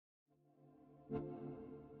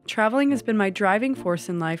traveling has been my driving force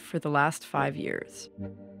in life for the last 5 years.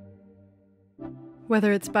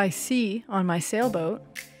 Whether it's by sea on my sailboat,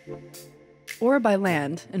 or by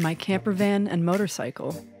land in my camper van and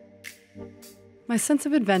motorcycle, my sense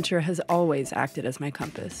of adventure has always acted as my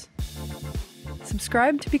compass.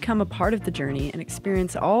 Subscribe to become a part of the journey and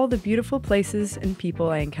experience all the beautiful places and people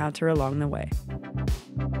I encounter along the way.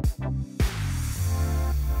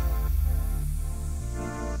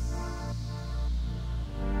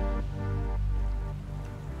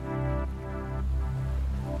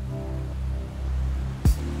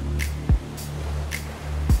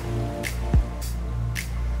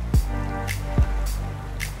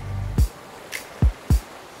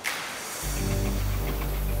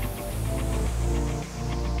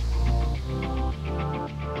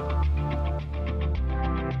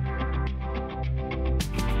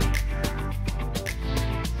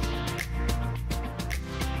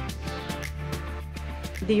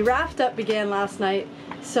 The raft up began last night,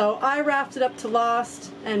 so I rafted up to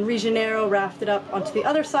Lost, and Regeneiro rafted up onto the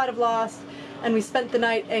other side of Lost, and we spent the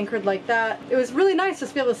night anchored like that. It was really nice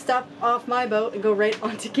just to be able to step off my boat and go right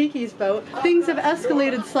onto Kiki's boat. Things have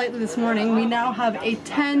escalated slightly this morning. We now have a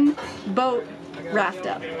 10-boat raft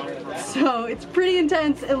up, so it's pretty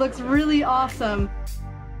intense. It looks really awesome.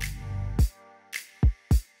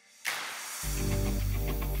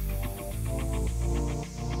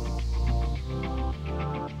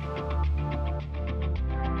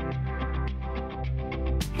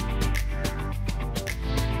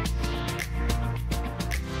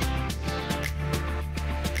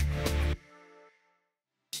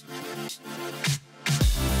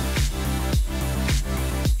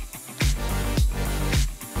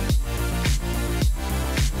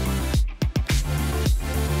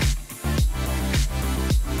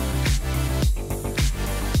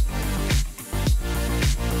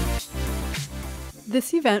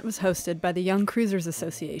 This event was hosted by the Young Cruisers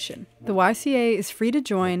Association. The YCA is free to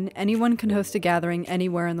join. Anyone can host a gathering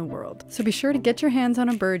anywhere in the world. So be sure to get your hands on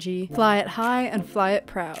a burgee, fly it high and fly it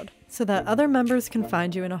proud, so that other members can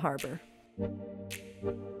find you in a harbor.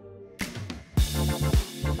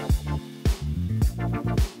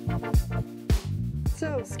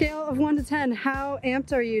 So, scale of 1 to 10, how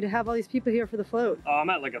amped are you to have all these people here for the float? Oh, I'm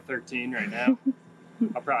at like a 13 right now.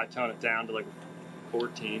 I'll probably tone it down to like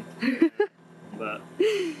 14. But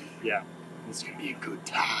yeah, it's gonna be a good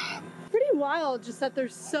time. Pretty wild just that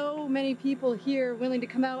there's so many people here willing to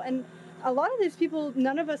come out, and a lot of these people,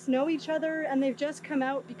 none of us know each other, and they've just come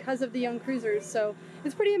out because of the Young Cruisers. So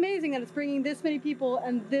it's pretty amazing that it's bringing this many people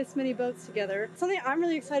and this many boats together. Something I'm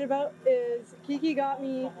really excited about is Kiki got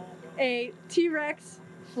me a T-Rex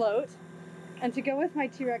float, and to go with my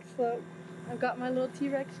T-Rex float, I've got my little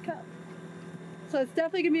T-Rex cup. So it's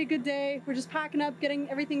definitely gonna be a good day. We're just packing up, getting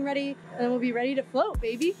everything ready, and then we'll be ready to float,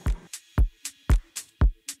 baby.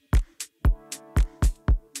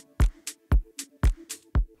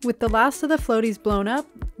 With the last of the floaties blown up,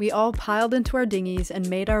 we all piled into our dinghies and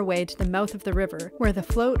made our way to the mouth of the river, where the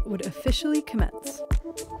float would officially commence.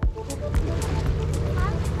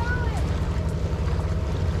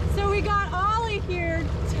 So we got Ollie here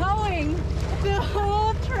towing the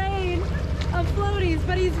whole train of floaties,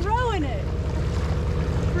 but he's rowing it.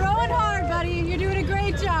 Rowing hard, buddy. You're doing a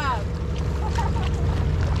great job.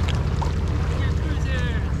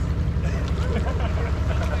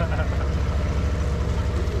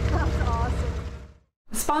 That's awesome.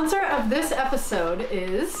 The sponsor of this episode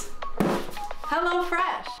is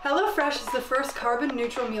HelloFresh. HelloFresh is the first carbon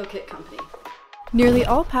neutral meal kit company. Nearly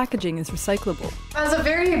all packaging is recyclable. As a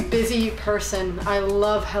very busy person, I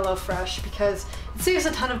love HelloFresh because it saves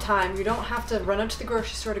a ton of time. You don't have to run up to the grocery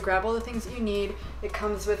store to grab all the things that you need. It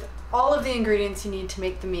comes with all of the ingredients you need to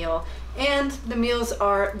make the meal, and the meals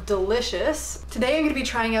are delicious. Today I'm going to be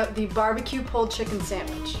trying out the barbecue pulled chicken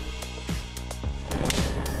sandwich.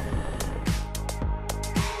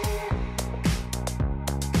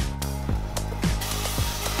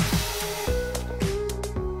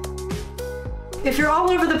 If you're all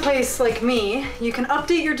over the place like me, you can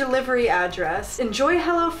update your delivery address. Enjoy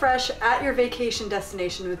HelloFresh at your vacation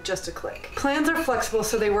destination with just a click. Plans are flexible,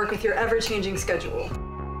 so they work with your ever-changing schedule.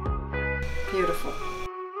 Beautiful.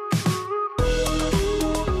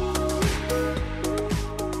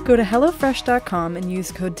 Go to HelloFresh.com and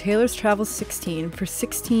use code TaylorsTravels16 for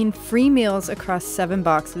 16 free meals across 7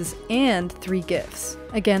 boxes and 3 gifts.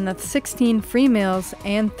 Again, that's 16 free meals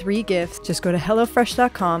and 3 gifts. Just go to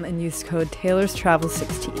HelloFresh.com and use code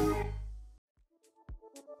TaylorsTravels16.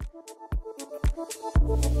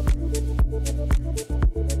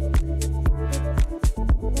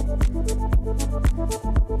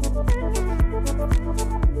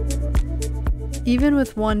 Even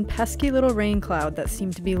with one pesky little rain cloud that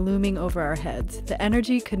seemed to be looming over our heads, the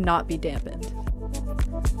energy could not be dampened.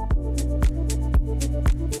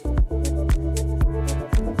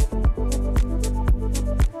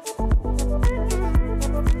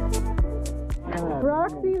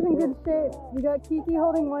 Roxy's in good shape. We got Kiki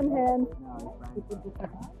holding one hand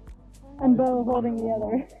and Bo holding the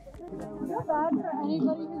other. I feel bad for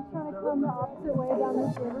anybody who's trying to come the opposite way down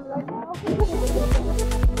this river right now.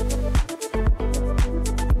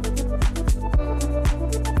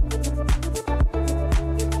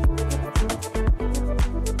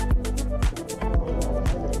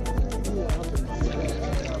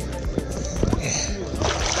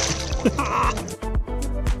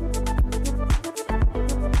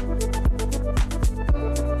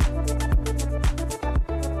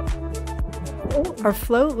 Our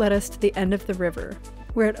float led us to the end of the river,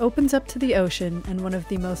 where it opens up to the ocean and one of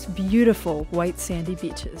the most beautiful white sandy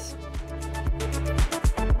beaches.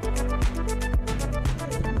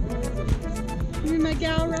 You're my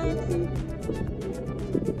gal, Roxy.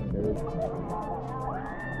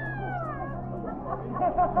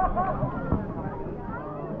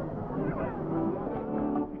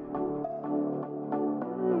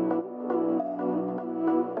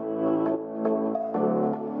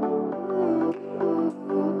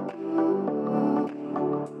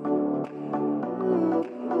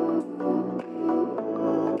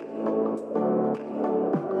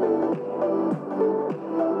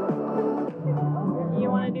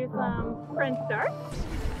 French start.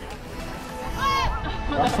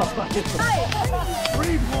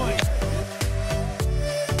 3 points.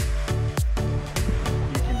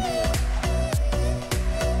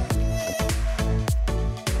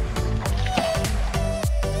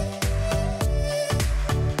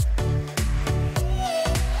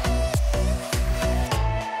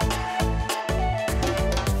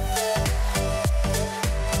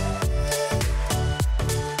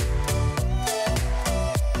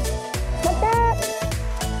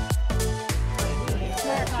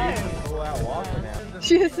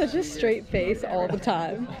 She has such a straight face all the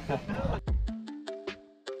time.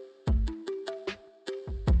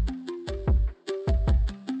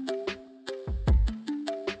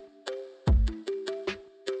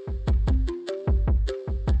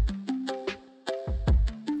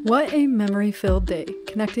 What a memory-filled day,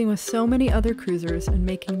 connecting with so many other cruisers and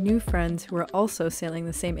making new friends who are also sailing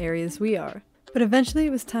the same areas we are. But eventually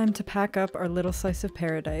it was time to pack up our little slice of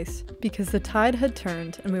paradise, because the tide had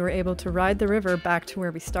turned and we were able to ride the river back to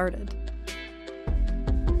where we started.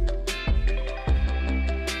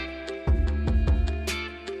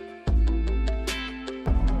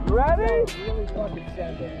 Ready? Really fucking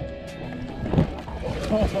send it.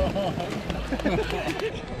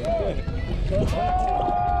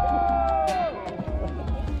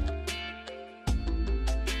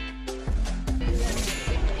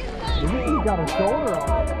 You got a shoulder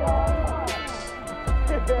on it.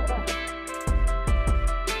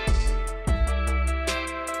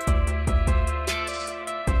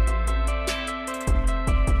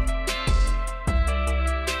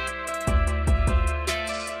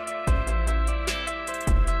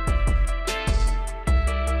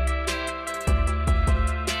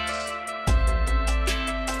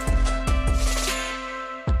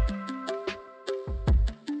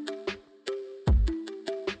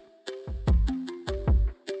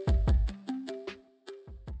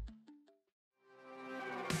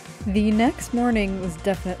 The next morning was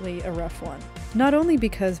definitely a rough one. Not only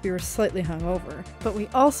because we were slightly hungover, but we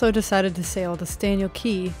also decided to sail to Staniel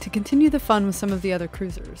Cay to continue the fun with some of the other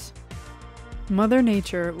cruisers. Mother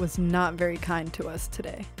Nature was not very kind to us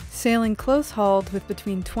today. Sailing close-hauled with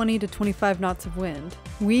between 20 to 25 knots of wind,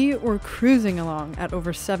 we were cruising along at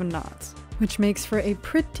over 7 knots, which makes for a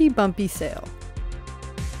pretty bumpy sail.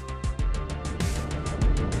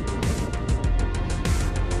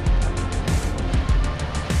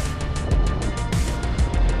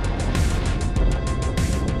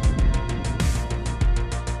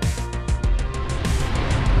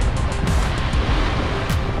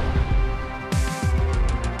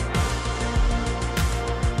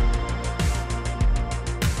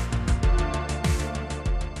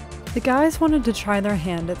 The guys wanted to try their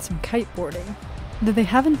hand at some kiteboarding. Though they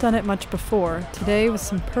haven't done it much before, today was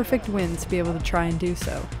some perfect wind to be able to try and do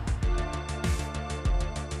so.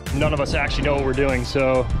 None of us actually know what we're doing,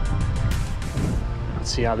 so let's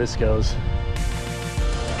see how this goes.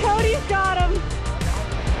 Cody's got him!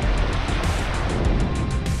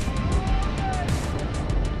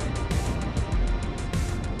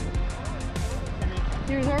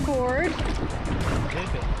 Here's our board.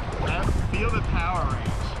 Feel the power range.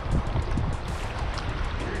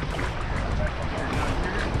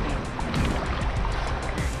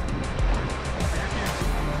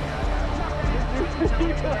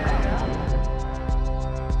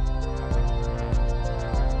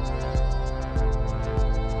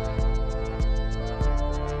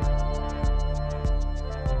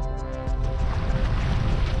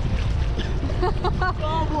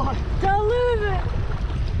 Oh boy! Don't lose it!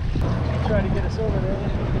 Try to get us over there.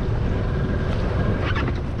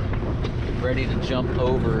 Ready to jump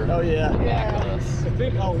over. Oh yeah. Back of us. I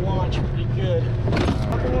think I'll launch pretty good.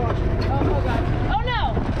 Fucking launch. Oh god. Oh no!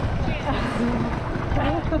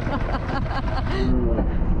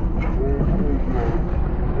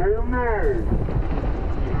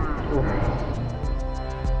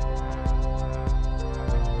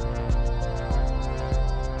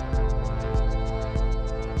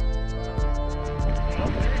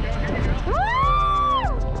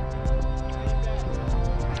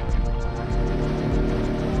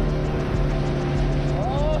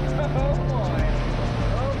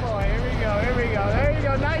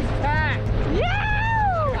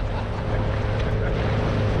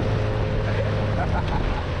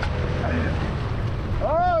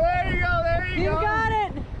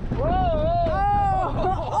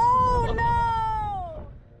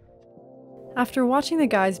 After watching the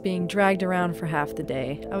guys being dragged around for half the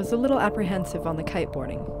day, I was a little apprehensive on the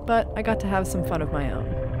kiteboarding, but I got to have some fun of my own.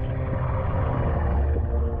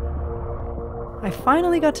 I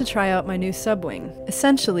finally got to try out my new subwing.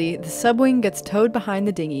 Essentially, the subwing gets towed behind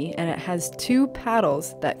the dinghy and it has 2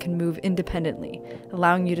 paddles that can move independently,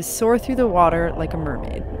 allowing you to soar through the water like a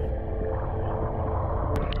mermaid.